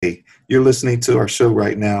You're listening to our show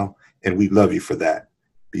right now, and we love you for that.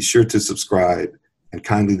 Be sure to subscribe and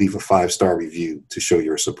kindly leave a 5-star review to show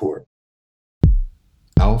your support.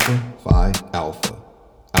 Alpha Phi Alpha,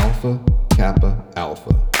 Alpha Kappa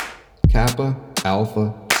Alpha, Kappa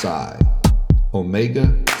Alpha Psi,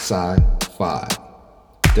 Omega Psi Phi,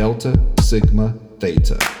 Delta Sigma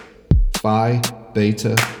Theta, Phi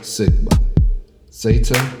Beta Sigma,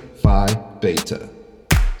 Zeta Phi Beta,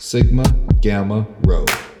 Sigma Gamma Rho,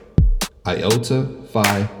 Iota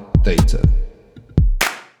Phi Theta.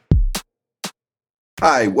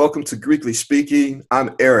 Hi, welcome to Greekly Speaking.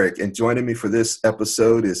 I'm Eric, and joining me for this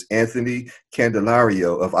episode is Anthony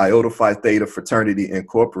Candelario of Iota Phi Theta Fraternity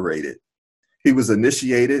Incorporated. He was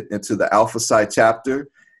initiated into the Alpha Psi chapter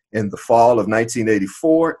in the fall of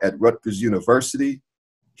 1984 at Rutgers University.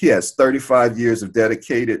 He has 35 years of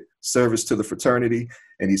dedicated service to the fraternity,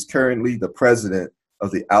 and he's currently the president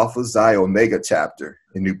of the Alpha Xi Omega chapter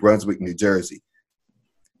in New Brunswick, New Jersey.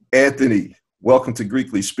 Anthony, welcome to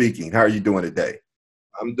Greekly Speaking. How are you doing today?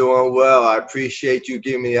 I'm doing well. I appreciate you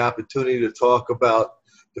giving me the opportunity to talk about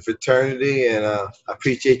the fraternity, and I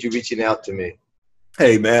appreciate you reaching out to me.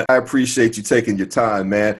 Hey, man, I appreciate you taking your time,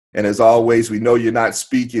 man. And as always, we know you're not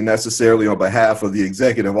speaking necessarily on behalf of the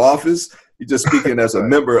executive office. You're just speaking as a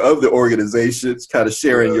member of the organization, kind of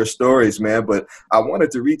sharing your stories, man. But I wanted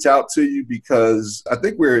to reach out to you because I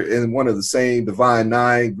think we're in one of the same Divine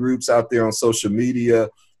Nine groups out there on social media.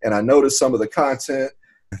 And I noticed some of the content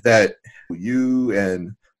that you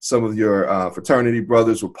and some of your fraternity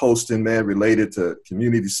brothers were posting, man, related to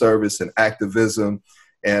community service and activism.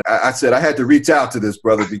 And I said I had to reach out to this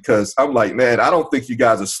brother because I'm like, man, I don't think you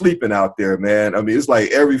guys are sleeping out there, man. I mean, it's like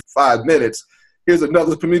every 5 minutes, here's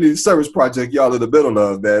another community service project y'all in the middle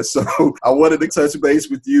of, man. So I wanted to touch base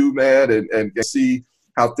with you, man, and see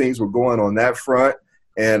how things were going on that front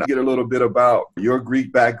and get a little bit about your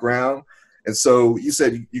Greek background. And so you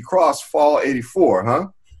said you crossed fall 84, huh?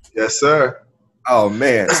 Yes, sir. Oh,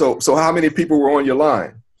 man. So how many people were on your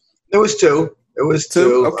line? It was two. It was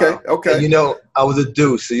two. Okay. And, I was a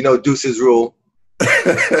deuce. So, deuces rule.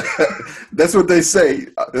 That's what they say.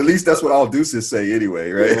 At least that's what all deuces say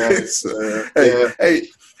anyway, right? Yeah. So, hey,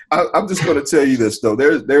 I'm just going to tell you this, though.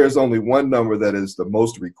 There is only one number that is the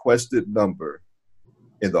most requested number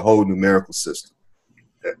in the whole numerical system.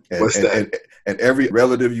 What's that? And every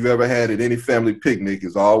relative you've ever had at any family picnic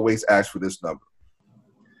is always asked for this number.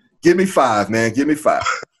 Give me 5, man. Give me 5.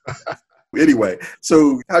 Anyway,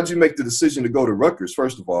 so how'd you make the decision to go to Rutgers,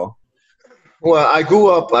 first of all? Well, I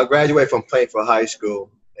graduated from Plainfield High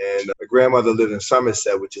School, and my grandmother lived in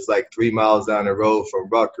Somerset, which is like 3 miles down the road from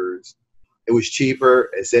Rutgers. It was cheaper.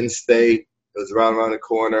 It's in-state. It was around the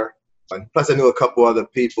corner. And plus, I knew a couple other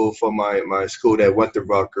people from my school that went to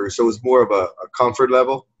Rutgers, so it was more of a comfort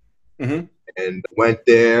level. Mm-hmm. And went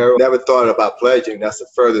there. Never thought about pledging. That's the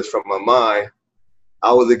furthest from my mind.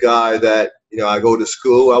 I was a guy that, I go to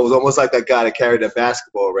school. I was almost like that guy that carried a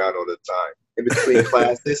basketball around all the time. In between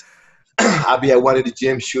classes, I'd be at one of the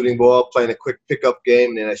gyms shooting ball, playing a quick pickup game,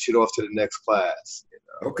 and then I shoot off to the next class.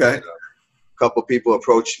 Okay. A couple people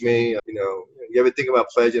approached me. You ever think about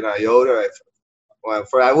pledging Iota?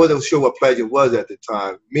 I wasn't sure what pledging was at the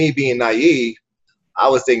time. Me being naive, I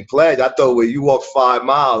was thinking pledge. I thought, well, you walk 5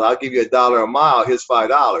 miles, I'll give you $1 a mile. Here's $5.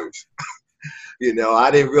 I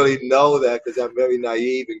didn't really know that because I'm very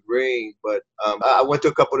naive and green. But I went to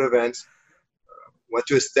a couple of events, went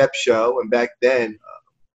to a step show. And back then,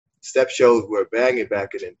 step shows were banging back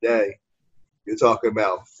in the day. You're talking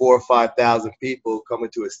about 4,000 or 5,000 people coming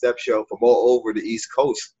to a step show from all over the East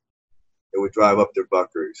Coast. They would drive up to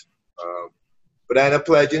Rutgers. But I ended up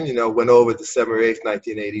pledging, went over December 8th,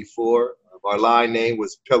 1984. Our line name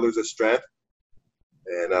was Pillars of Strength.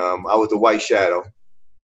 And I was the White Shadow.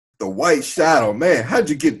 The White Shadow, man. How'd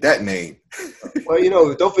you get that name?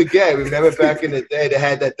 Well, don't forget. Remember back in the day, they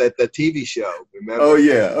had that TV show. Remember? Oh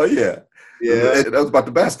yeah. Yeah. That was about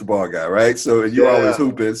the basketball guy, right? So you always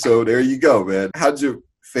hooping. So there you go, man. How'd your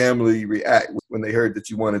family react when they heard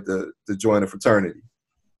that you wanted to join a fraternity?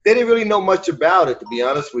 They didn't really know much about it, to be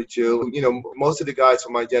honest with you. Most of the guys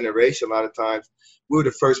from my generation, a lot of times, we were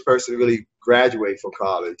the first person to really graduate from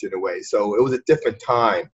college in a way. So it was a different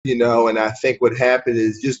time, and I think what happened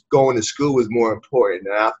is just going to school was more important.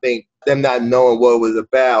 And I think them not knowing what it was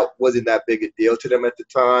about wasn't that big a deal to them at the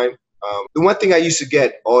time. The one thing I used to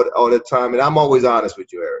get all the time, and I'm always honest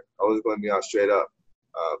with you, Eric, I was going to be honest straight up,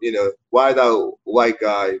 why is a white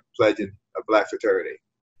guy pledging a black fraternity?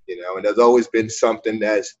 And there's always been something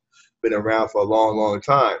that's been around for a long, long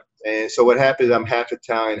time. And so what happens, I'm half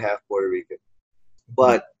Italian, half Puerto Rican.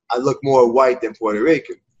 But I look more white than Puerto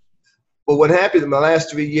Rican. But what happened in my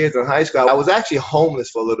last 3 years in high school, I was actually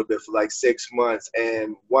homeless for a little bit for like 6 months.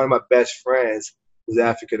 And one of my best friends was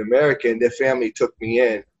African American. Their family took me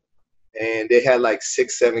in, and they had like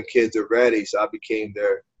 6, 7 kids already. So I became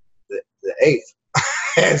the eighth.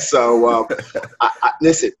 And so,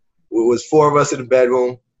 listen, it was 4 of us in the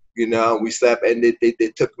bedroom. We slept, and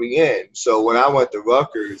they took me in. So when I went to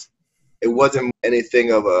Rutgers, it wasn't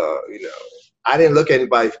anything of I didn't look at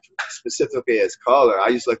anybody specifically as color.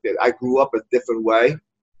 I grew up a different way.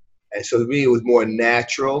 And so to me, it was more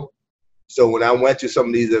natural. So when I went to some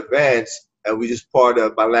of these events, and we just part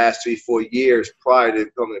of my last 3, 4 years prior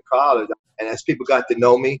to coming to college, and as people got to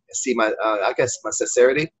know me and see my, I guess my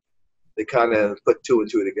sincerity, they kind of put 2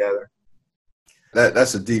 and 2 together.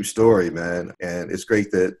 That's a deep story, man. And it's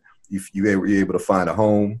great that you were able to find a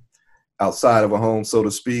home outside of a home, so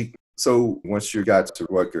to speak. So once you got to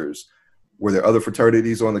Rutgers, were there other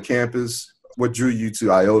fraternities on the campus? What drew you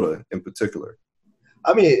to Iota in particular?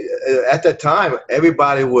 I mean, at that time,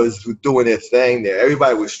 everybody was doing their thing there.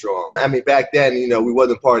 Everybody was strong. I mean, back then, we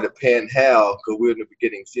wasn't part of the pen hell because we were in the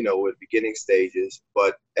beginnings, we're in the beginning stages.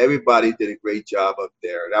 But everybody did a great job up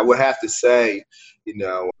there. And I would have to say,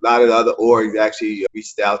 a lot of the other orgs actually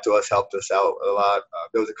reached out to us, helped us out a lot.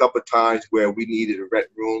 There was a couple of times where we needed to rent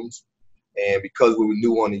rooms. And because we were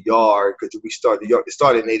new on the yard, because it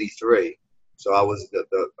started in 83. So I was the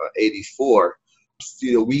 84.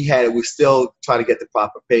 We're still trying to get the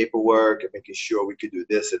proper paperwork and making sure we could do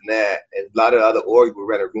this and that. And a lot of other orgs would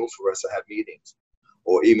rent a room for us to have meetings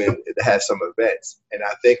or even to have some events. And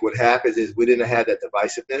I think what happens is we didn't have that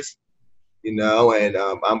divisiveness, and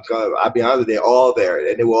I'll be honest, they're all there.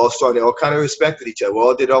 And they were all strong. They all kind of respected each other. We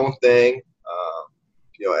all did our own thing.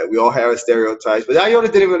 We all have our stereotypes. But Iota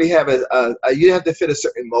didn't really have you didn't have to fit a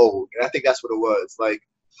certain mold. And I think that's what it was.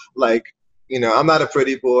 Like, I'm not a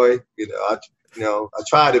pretty boy, I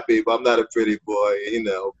try to be, but I'm not a pretty boy,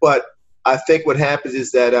 But I think what happens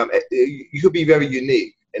is that you could be very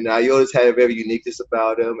unique. And Iota's had a very uniqueness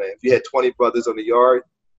about them. And if you had 20 brothers on the yard,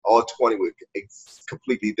 all 20 were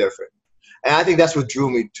completely different. And I think that's what drew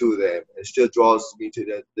me to them. It still draws me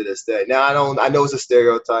to this day. Now, I know it's a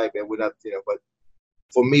stereotype, and we're not, but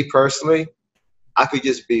for me personally, I could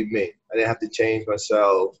just be me. I didn't have to change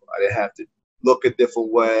myself. I didn't have to look a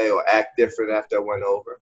different way or act different after I went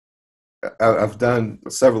over. I've done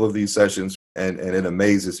several of these sessions, and it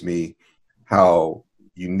amazes me how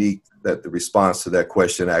unique that the response to that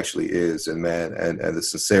question actually is. And man, and the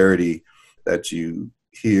sincerity that you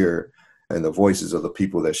hear and the voices of the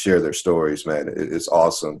people that share their stories, man, it's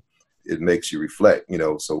awesome. It makes you reflect,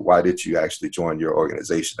 so why did you actually join your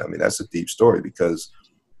organization? I mean, that's a deep story because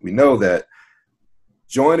we know that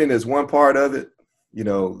joining is one part of it.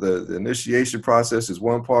 The initiation process is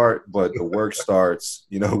one part, but the work starts,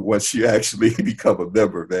 once you actually become a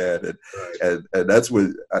member, man. And that's what,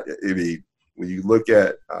 I mean, when you look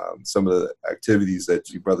at some of the activities that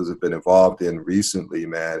you brothers have been involved in recently,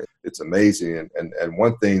 man, it's amazing. And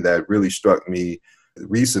one thing that really struck me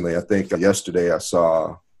recently, I think yesterday I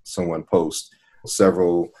saw someone post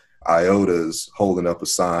several Iotas holding up a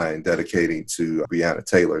sign dedicating to Breonna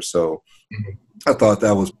Taylor. So I thought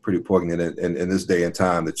that was pretty poignant in this day and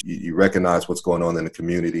time that you recognize what's going on in the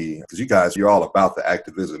community, because you're all about the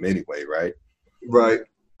activism anyway, right? Right.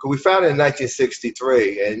 Because we founded in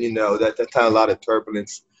 1963, and that time a lot of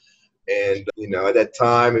turbulence, and at that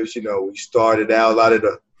time it was we started out a lot of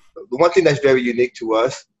the one thing that's very unique to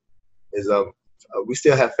us is we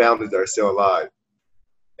still have families that are still alive,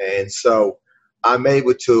 and so I'm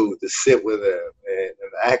able to sit with them, and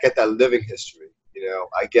I get that living history.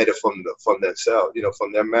 I get it from themselves,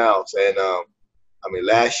 from their mouths. And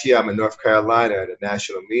last year I'm in North Carolina at a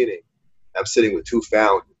national meeting. I'm sitting with 2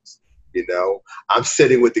 founders. I'm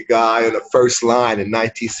sitting with the guy on the first line in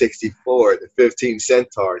 1964, the 15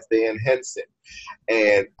 Centaurs, Dan Henson.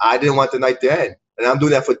 And I didn't want the night to end. And I'm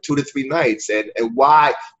doing that for 2 to 3 nights. And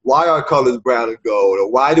why are colors brown and gold?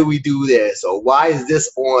 Or why do we do this? Or why is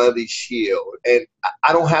this on the shield? And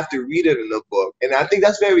I don't have to read it in a book. And I think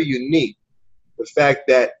that's very unique. The fact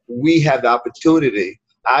that we have the opportunity.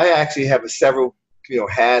 I actually have several,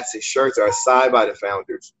 hats and shirts that are signed by the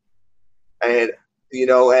founders. And,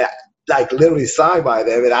 like literally signed by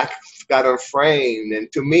them, and I got them framed.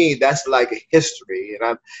 And to me, that's like a history.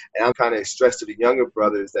 And I'm kind of stressed to the younger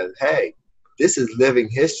brothers that, hey, this is living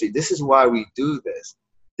history. This is why we do this.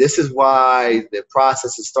 This is why the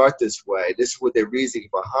processes start this way. This is what the reasoning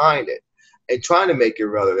behind it, and trying to make it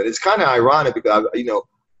relevant. It's kind of ironic because,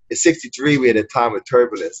 in 63, we had a time of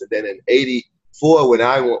turbulence. And then in 84, when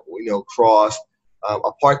I crossed,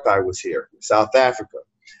 apartheid was here in South Africa.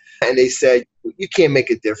 And they said, you can't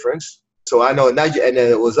make a difference. So I know, and then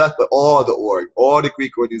it was us, but all the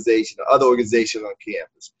Greek organization, the other organizations on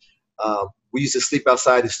campus. We used to sleep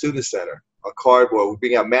outside the student center on cardboard. We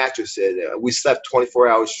bring out mattresses. We slept 24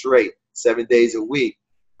 hours straight, 7 days a week,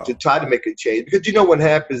 to try to make a change. Because you know what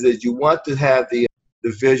happens is you want to have the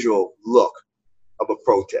visual look of a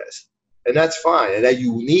protest, and that's fine, and that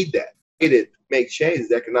you need that. It make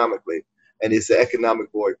changes economically, and it's an economic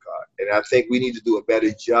boycott. And I think we need to do a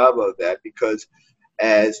better job of that, because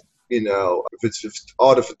as you know, if it's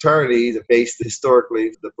all the fraternities are based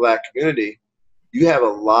historically the Black community, you have a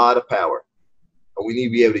lot of power, and we need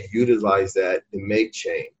to be able to utilize that to make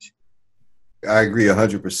change. I agree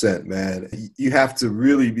 100%, man. You have to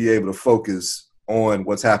really be able to focus on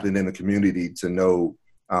what's happening in the community to know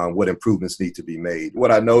what improvements need to be made.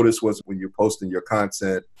 What I noticed was when you're posting your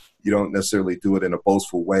content, you don't necessarily do it in a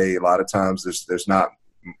boastful way. A lot of times there's not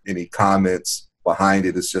any comments behind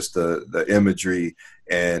it. It's just the imagery,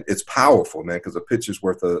 and it's powerful, man, because a picture's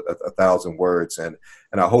worth a 1,000 words. And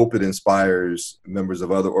I hope it inspires members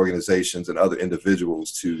of other organizations and other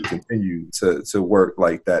individuals to continue to work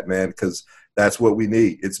like that, man, because that's what we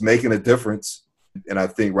need. It's making a difference. And I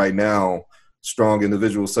think right now, strong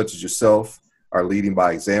individuals such as yourself are leading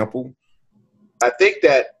by example. I think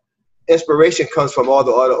that inspiration comes from all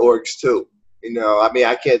the other orgs too. You know, I mean,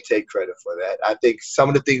 I can't take credit for that. I think some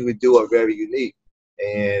of the things we do are very unique.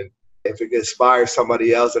 And if it can inspire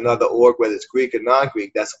somebody else, another org, whether it's Greek or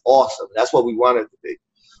non-Greek, that's awesome. That's what we want it to be.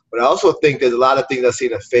 But I also think there's a lot of things I've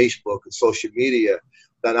seen on Facebook and social media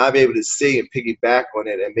that I'm able to see and piggyback on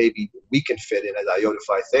it, and maybe we can fit in as Iota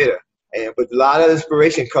Phi Theta. But a lot of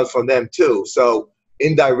inspiration comes from them too. So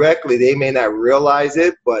indirectly, they may not realize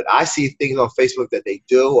it, but I see things on Facebook that they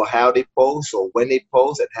do, or how they post, or when they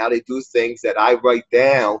post, and how they do things that I write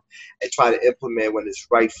down and try to implement when it's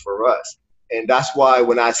right for us. And that's why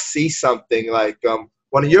when I see something like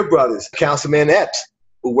one of your brothers, Councilman Epps,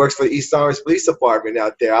 who works for the East Orange Police Department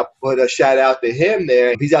out there, I put a shout out to him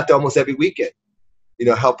there. He's out there almost every weekend, you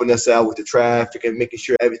know, helping us out with the traffic and making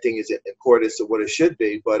sure everything is in accordance to what it should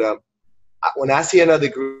be. But when I see another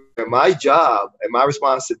group, my job and my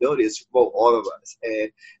responsibility is to promote all of us.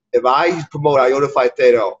 And if I promote Iota Phi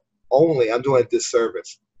Theta only, I'm doing a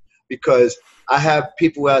disservice, because I have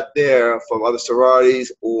people out there from other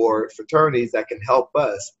sororities or fraternities that can help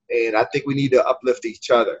us. And I think we need to uplift each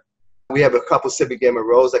other. We have a couple Civic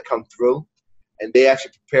MROs that come through, and they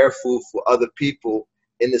actually prepare food for other people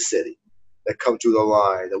in the city that come through the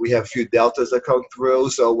line. And we have a few Deltas that come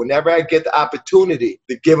through. So whenever I get the opportunity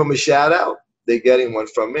to give them a shout out, they're getting one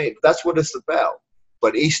from me. That's what it's about.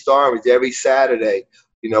 But East Orange, every Saturday,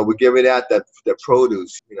 you know, we're giving out the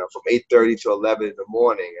produce, you know, from 8:30 to 11 in the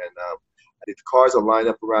morning. And the cars are lined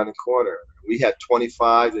up around the corner. We had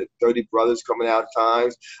 25 to 30 brothers coming out at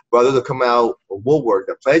times. Brothers will come out of Woolworth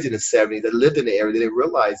that pledged in the 70s, that lived in the area, they didn't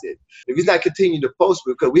realize it. The reason I continue to post,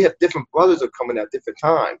 because we have different brothers that are coming out different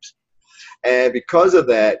times. And because of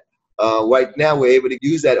that, right now we're able to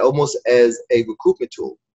use that almost as a recruitment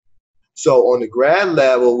tool. So on the grad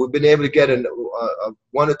level, we've been able to get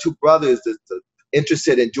one or two brothers that's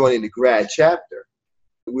interested in joining the grad chapter.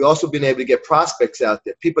 We've also been able to get prospects out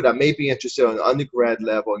there, people that may be interested on the undergrad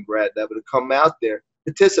level and grad level, to come out there,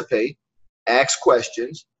 participate, ask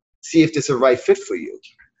questions, see if this is a right fit for you.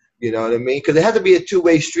 You know what I mean? Because it has to be a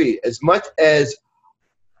two-way street. As much as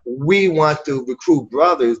we want to recruit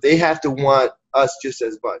brothers, they have to want us just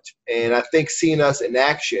as much. And I think seeing us in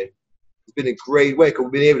action has been a great way, because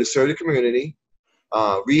we've been able to serve the community,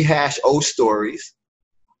 rehash old stories,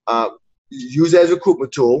 use it as a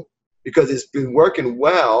recruitment tool, because it's been working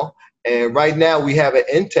well. And right now we have an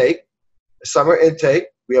intake, a summer intake.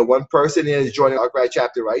 We have one person that is joining our grad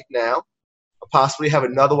chapter right now. I'll possibly have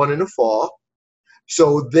another one in the fall.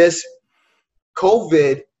 So this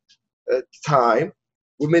COVID time,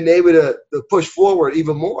 we've been able to push forward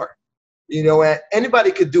even more. You know, and anybody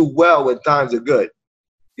could do well when times are good.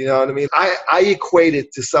 You know what I mean? I equate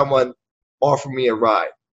it to someone offering me a ride.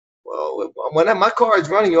 Well, when my car is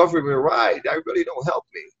running, you offer me a ride, that really don't help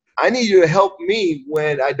me. I need you to help me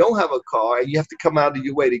when I don't have a car, and you have to come out of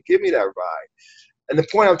your way to give me that ride. And the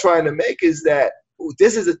point I'm trying to make is that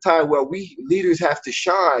this is a time where we leaders have to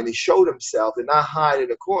shine and show themselves and not hide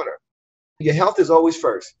in a corner. Your health is always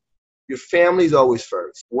first. Your family is always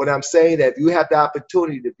first. What I'm saying, that if you have the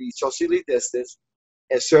opportunity to be socially distanced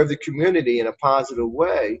and serve the community in a positive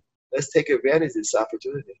way, let's take advantage of this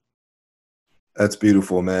opportunity. That's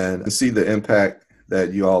beautiful, man. To see the impact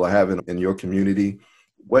that you all are having in your community,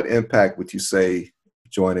 what impact would you say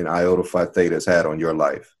joining Iota Phi Theta has had on your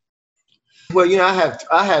life? Well, you know,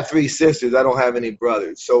 I have three sisters. I don't have any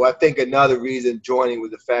brothers. So I think another reason joining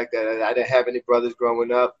was the fact that I didn't have any brothers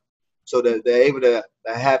growing up. So that they're able to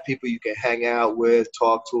have people you can hang out with,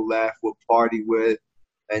 talk to, laugh with, party with,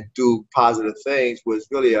 and do positive things was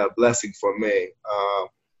really a blessing for me.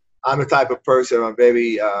 I'm the type of person, I'm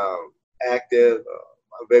very active,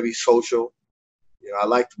 I'm very social. I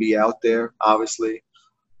like to be out there, obviously.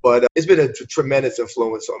 But it's been a tremendous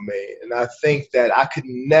influence on me. And I think that I could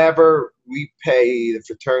never repay the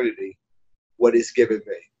fraternity what it's given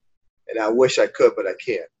me. And I wish I could, but I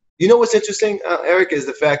can't. You know what's interesting, Eric, is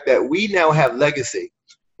the fact that we now have legacy.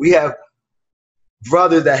 We have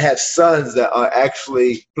brothers that have sons that are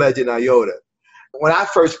actually pledging Iota. When I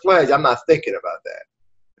first pledged, I'm not thinking about that.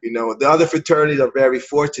 The other fraternities are very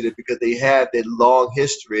fortunate because they have that long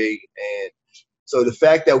history. And so the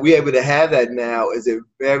fact that we're able to have that now is a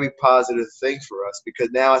very positive thing for us,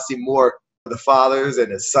 because now I see more of the fathers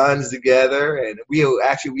and the sons together. And we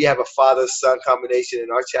have a father-son combination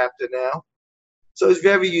in our chapter now. So it's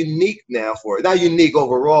very unique now for it. Not unique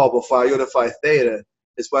overall, but for Iota Phi Theta,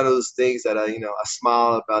 it's one of those things that I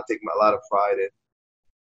smile about, take a lot of pride in.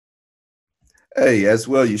 Hey, as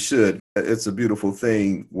well you should. It's a beautiful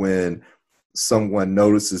thing when someone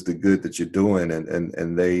notices the good that you're doing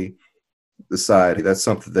and they decide that's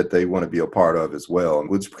something that they want to be a part of as well.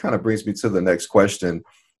 Which kind of brings me to the next question.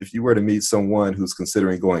 If you were to meet someone who's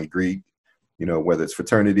considering going Greek, whether it's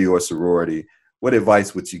fraternity or sorority, what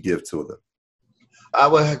advice would you give to them? I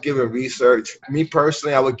would give it research. Me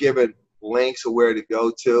personally, I would give it links of where to go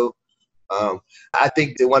to. I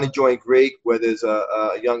think they want to join Greek, whether it's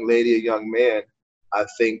a young lady, a young man. I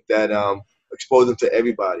think that expose them to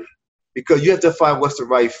everybody, because you have to find what's the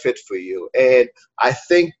right fit for you. And I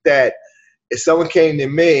think that if someone came to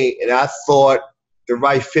me and I thought the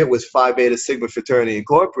right fit was Phi Beta Sigma Fraternity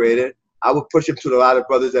Incorporated, I would push them to a lot of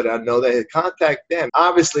brothers that I know that had contact them.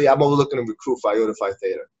 Obviously, I'm always looking to recruit for Iota Phi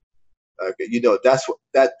Theta. Okay,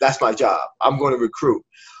 that's my job. I'm going to recruit.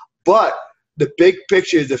 But the big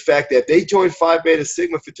picture is the fact that if they join Phi Beta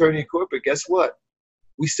Sigma Fraternity Incorporated, guess what?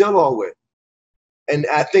 We still all win. And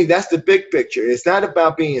I think that's the big picture. It's not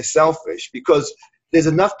about being selfish, because there's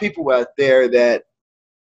enough people out there that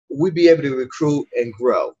we be able to recruit and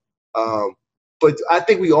grow. But I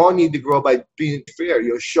think we all need to grow by being fair.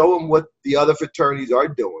 Show them what the other fraternities are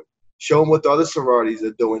doing. Show them what the other sororities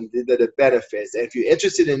are doing, the benefits. And if you're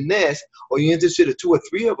interested in this, or you're interested in 2 or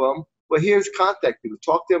 3 of them, well, here's contact people.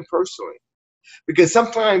 Talk to them personally. Because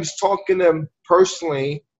sometimes talking to them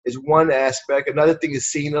personally is one aspect. Another thing is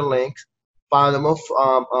seeing the links, find them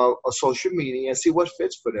on social media and see what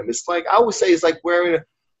fits for them. It's like, I would say it's like wearing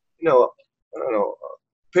a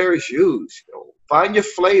pair of shoes. Find your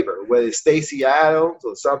flavor, whether it's Stacey Adams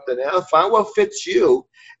or something else. Find what fits you.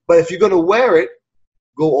 But if you're going to wear it,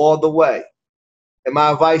 go all the way. And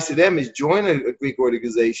my advice to them is join a Greek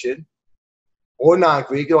organization, or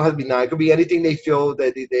non-Greek. It don't have to be non. It could be anything they feel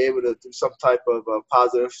that they're able to do some type of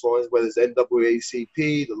positive influence, whether it's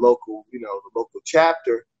NAACP, the local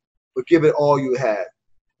chapter. But give it all you have.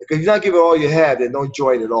 Because if you're not giving it all you have, then don't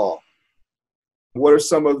join at all. What are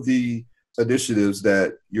some of the initiatives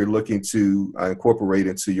that you're looking to incorporate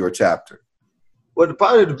into your chapter? Well,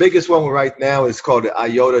 probably the biggest one right now is called the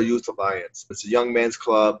Iota Youth Alliance. It's a young men's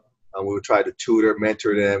club. We will try to tutor,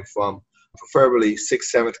 mentor them from preferably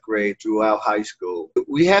 6th, 7th grade throughout high school.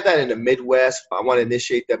 We have that in the Midwest. I want to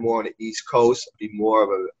initiate that more on the East Coast, be more of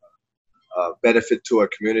a benefit to our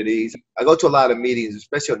communities. I go to a lot of meetings,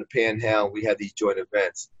 especially on the Panhandle. We have these joint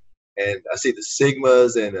events. And I see the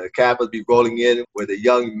Sigmas and the Kappas be rolling in with a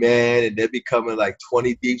young man, and they're becoming like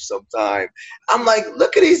 20 deep sometime. I'm like,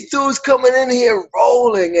 look at these dudes coming in here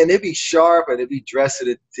rolling, and they be sharp, and they be dressed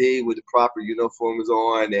in a tee with the proper uniforms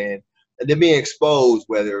on, and they're being exposed,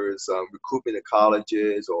 whether it's recruitment in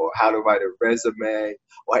colleges or how to write a resume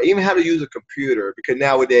or even how to use a computer, because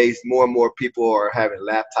nowadays more and more people are having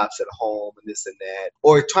laptops at home and this and that,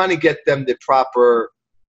 or trying to get them the proper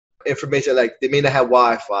information. Like they may not have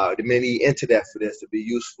Wi-Fi, they may need internet for this to be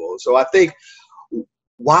useful. So I think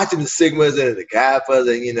watching the Sigmas and the Kappas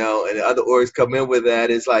and and the other orgs come in with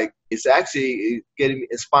that is like, it's actually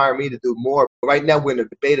inspiring me to do more. Right now we're in the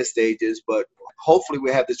beta stages, but hopefully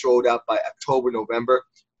we have this rolled out by October, November.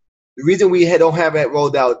 The reason we don't have that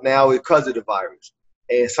rolled out now is because of the virus,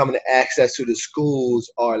 and some of the access to the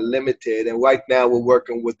schools are limited. And right now we're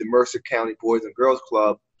working with the Mercer County Boys and Girls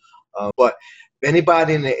Club, but if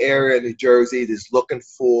anybody in the area of New Jersey is looking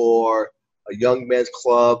for a young men's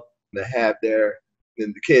club to have the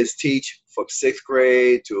kids teach from 6th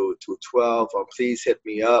grade to 12, please hit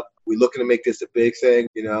me up. We're looking to make this a big thing,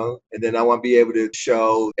 and then I want to be able to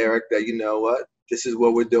show Eric that, this is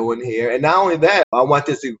what we're doing here. And not only that, I want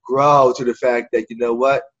this to grow to the fact that,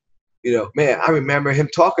 man, I remember him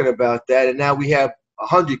talking about that, and now we have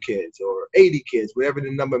 100 kids or 80 kids, whatever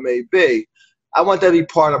the number may be. I want that to be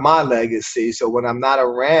part of my legacy. So when I'm not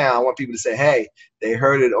around, I want people to say, hey, they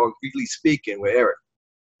heard it on Weekly Speaking with Eric.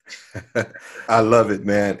 I love it,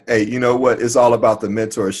 man. Hey, you know what? It's all about the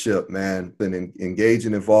mentorship, man. And engage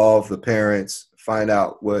and involve the parents, find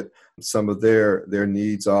out what some of their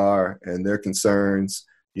needs are and their concerns.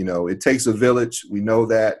 You know, it takes a village. We know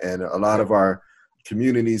that. And a lot of our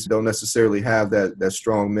communities don't necessarily have that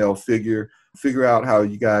strong male figure. Figure out how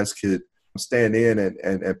you guys could stand in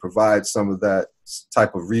and provide some of that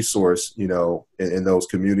type of resource, you know, in those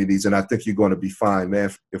communities. And I think you're going to be fine,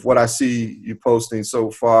 man. If what I see you posting so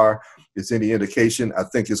far is any indication, I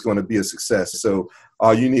think it's going to be a success. So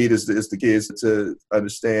all you need is the kids to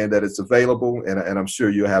understand that it's available. And I'm sure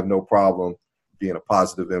you'll have no problem being a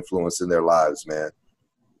positive influence in their lives, man.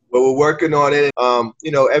 Well, we're working on it.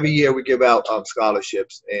 You know, every year we give out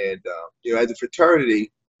scholarships. And, you know, as a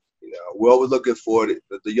fraternity, you know, we're always looking for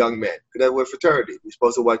the young men. Because we're a fraternity. We're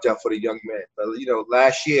supposed to watch out for the young men. But, you know,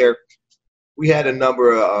 last year we had a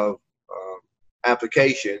number of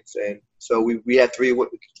applications. And so we had three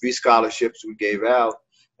scholarships we gave out.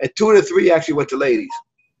 And 2 of the 3 actually went to ladies.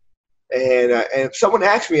 And someone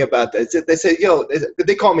asked me about that. They said, yo,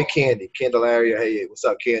 they call me Candy, Candelario. Hey, what's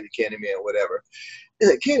up, Candy, Candyman, whatever. They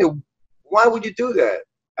said, Candy, why would you do that?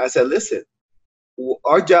 I said, listen,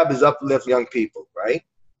 our job is uplift young people, right?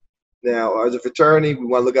 Now, as a fraternity, we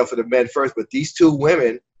want to look out for the men first, but these 2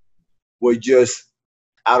 women were just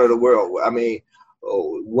out of the world. I mean,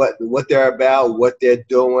 what they're about, what they're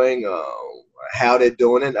doing, how they're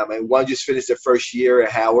doing it. I mean, one just finished their first year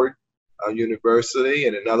at Howard University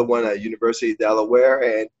and another one at University of Delaware,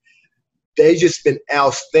 and they just been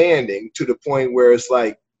outstanding to the point where it's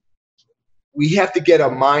like we have to get a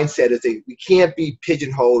mindset of things. We can't be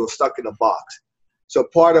pigeonholed or stuck in a box. So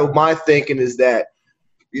part of my thinking is that,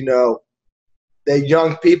 you know, the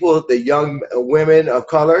young people, the young women of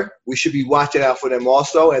color, we should be watching out for them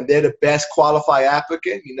also. And they're the best qualified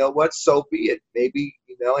applicant. You know what? So be it. Maybe,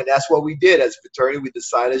 you know, and that's what we did as a fraternity. We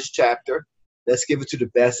decided as a chapter, let's give it to the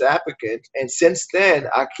best applicant. And since then,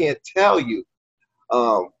 I can't tell you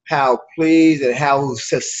how pleased and how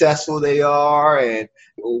successful they are. And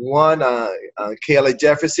one, Kayla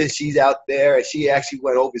Jefferson, she's out there, and she actually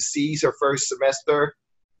went overseas her first semester,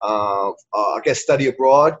 I guess study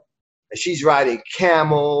abroad. And she's riding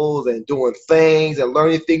camels and doing things and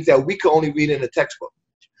learning things that we could only read in a textbook.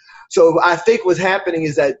 So I think what's happening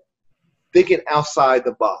is that thinking outside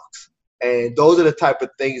the box. And those are the type of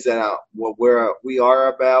things that we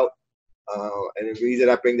are about. And the reason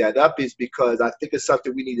I bring that up is because I think it's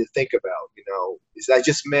something we need to think about. You know, it's not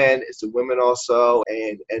just men, it's the women also.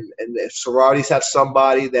 And if sororities have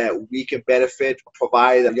somebody that we can benefit,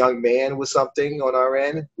 provide a young man with something on our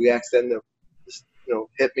end, we ask them to, you know,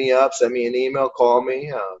 hit me up, send me an email, call me,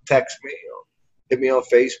 text me, or hit me on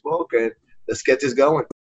Facebook, and let's get this going.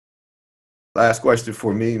 Last question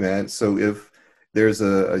for me, man. So if there's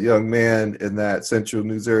a young man in that central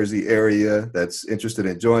New Jersey area that's interested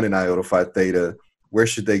in joining Iota Phi Theta, where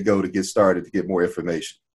should they go to get started to get more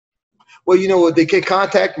information? Well, you know what, they can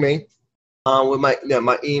contact me with my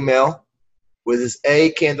email, which is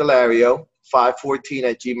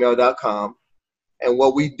acandelario514@gmail.com. And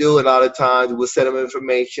what we do a lot of times, we'll send them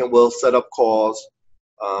information, we'll set up calls,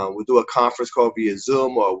 we'll do a conference call via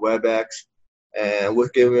Zoom or WebEx, and we'll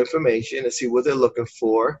give them information and see what they're looking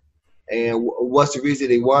for and what's the reason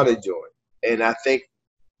they want to join. And I think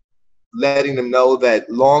letting them know that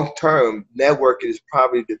long-term networking is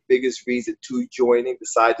probably the biggest reason to joining,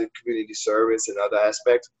 besides the community service and other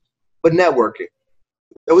aspects, but networking.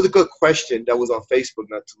 There was a good question that was on Facebook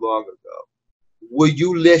not too long ago. Will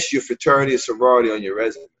you list your fraternity or sorority on your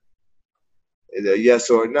resume? Is it a yes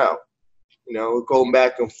or a no? You know, going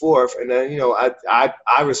back and forth. And then, you know, I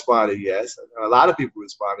responded yes. A lot of people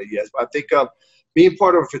responded yes. But I think being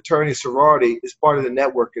part of a fraternity sorority is part of the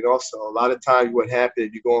networking also. A lot of times what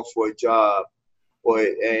happens, you're going for a job, and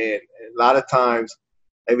a lot of times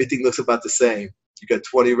everything looks about the same. You got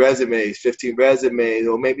 20 resumes, 15 resumes,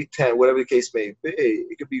 or maybe 10, whatever the case may be.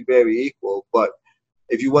 It could be very equal. But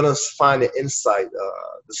if you want to find the insight,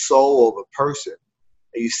 the soul of a person,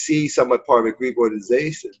 and you see someone part of a Greek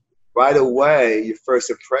organization, right away, your first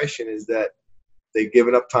impression is that they're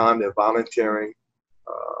giving up time, they're volunteering,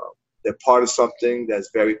 they're part of something that's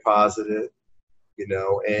very positive, you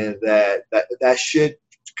know, and that should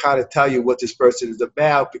kind of tell you what this person is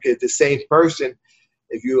about, because the same person,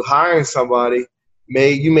 if you're hiring somebody,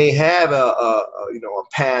 you may have a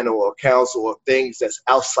panel or council or things that's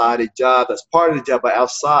outside the job, that's part of the job, but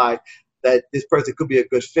outside that this person could be a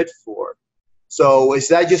good fit for. So it's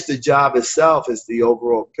not just the job itself, it's the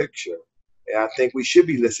overall picture. And I think we should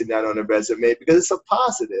be listing that on the resume because it's a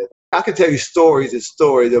positive. I can tell you stories and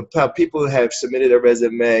stories of how people have submitted a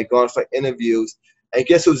resume, gone for interviews, and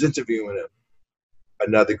guess who's interviewing them?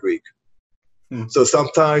 Another Greek. So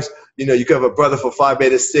sometimes, you can have a brother for Phi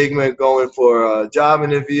Beta Sigma going for a job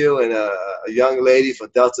interview and a young lady for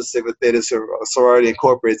Delta Sigma Theta Sorority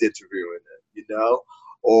Incorporated interviewing them,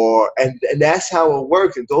 and that's how it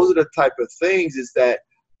works. And those are the type of things is that,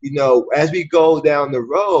 as we go down the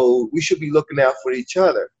road, we should be looking out for each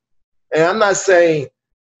other. And I'm not saying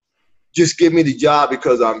just give me the job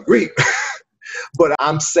because I'm Greek, but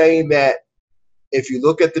I'm saying that if you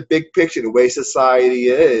look at the big picture, the way society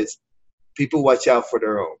is, people watch out for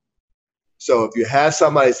their own. So if you have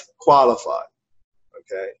somebody that's qualified,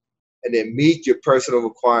 okay, and they meet your personal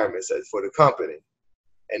requirements as for the company,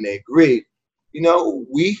 and they agree,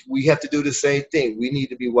 we have to do the same thing. We need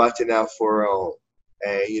to be watching out for our own.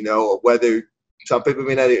 And, whether some people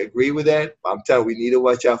may not agree with that, I'm telling you, we need to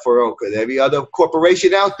watch out for our own because every other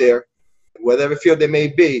corporation out there, whatever field they may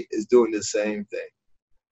be, is doing the same thing.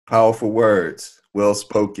 Powerful words. Well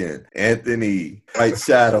spoken. Anthony, White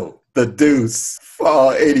Shadow, The Deuce,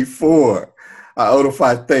 Fall 84, Iota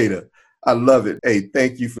Phi Theta. I love it. Hey,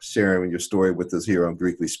 thank you for sharing your story with us here on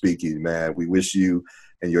Greekly Speaking, man. We wish you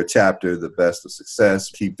and your chapter the best of success.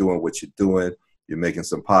 Keep doing what you're doing. You're making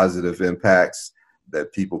some positive impacts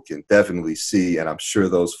that people can definitely see. And I'm sure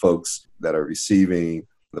those folks that are receiving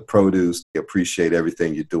the produce appreciate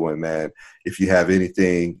everything you're doing, man. If you have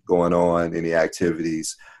anything going on, any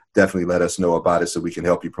activities, definitely let us know about it so we can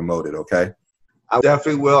help you promote it, okay? I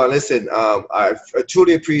definitely will. And listen, I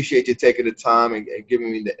truly appreciate you taking the time and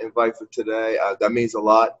giving me the invite for today. That means a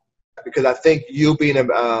lot because I think you being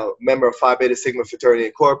a member of Phi Beta Sigma Fraternity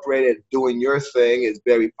Incorporated, doing your thing is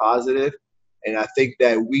very positive. And I think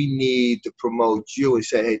that we need to promote you and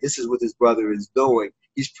say, hey, this is what this brother is doing.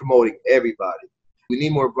 He's promoting everybody. We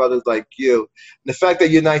need more brothers like you. And the fact that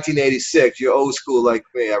you're 1986, you're old school like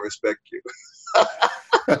me, I respect you.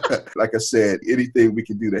 Like I said, anything we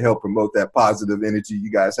can do to help promote that positive energy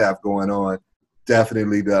you guys have going on,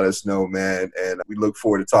 definitely let us know, man. And we look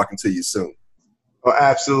forward to talking to you soon. Oh,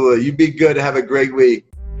 absolutely. You be good and have a great week.